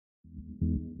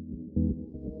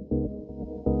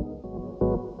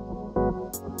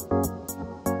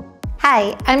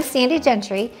Hi, I'm Sandy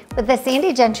Gentry with the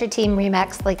Sandy Gentry Team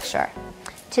Remax Lakeshore.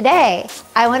 Today,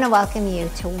 I want to welcome you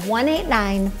to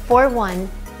 18941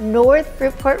 North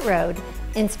Fruitport Road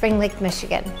in Spring Lake,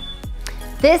 Michigan.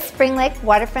 This Spring Lake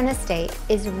waterfront estate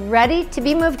is ready to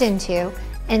be moved into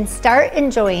and start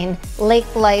enjoying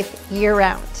lake life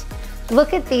year-round.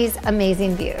 Look at these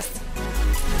amazing views.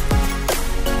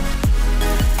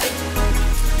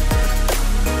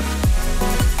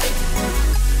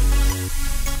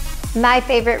 My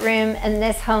favorite room in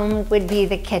this home would be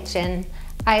the kitchen.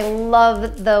 I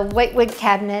love the whitewood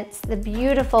cabinets, the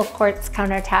beautiful quartz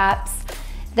countertops,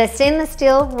 the stainless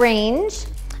steel range,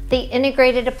 the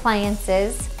integrated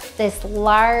appliances, this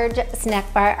large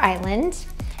snack bar island,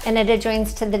 and it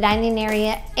adjoins to the dining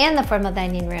area and the formal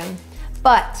dining room.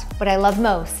 But what I love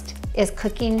most is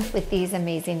cooking with these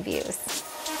amazing views.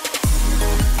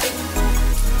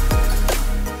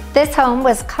 This home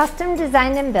was custom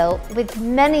designed and built with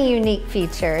many unique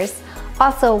features,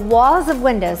 also walls of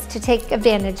windows to take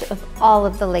advantage of all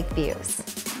of the lake views.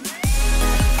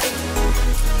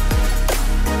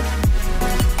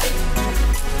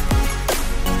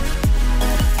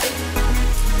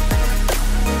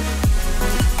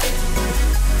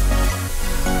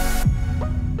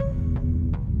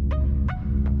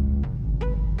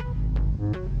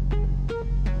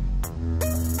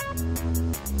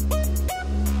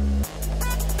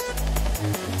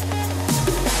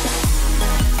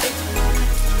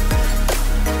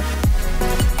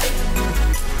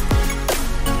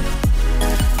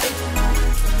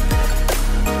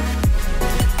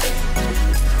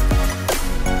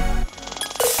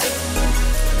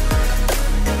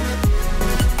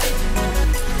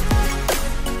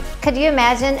 Could you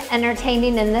imagine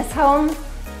entertaining in this home?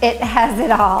 It has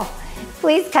it all.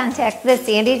 Please contact the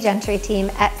Sandy Gentry team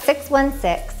at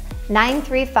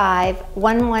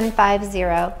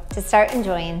 616-935-1150 to start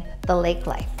enjoying the lake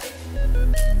life.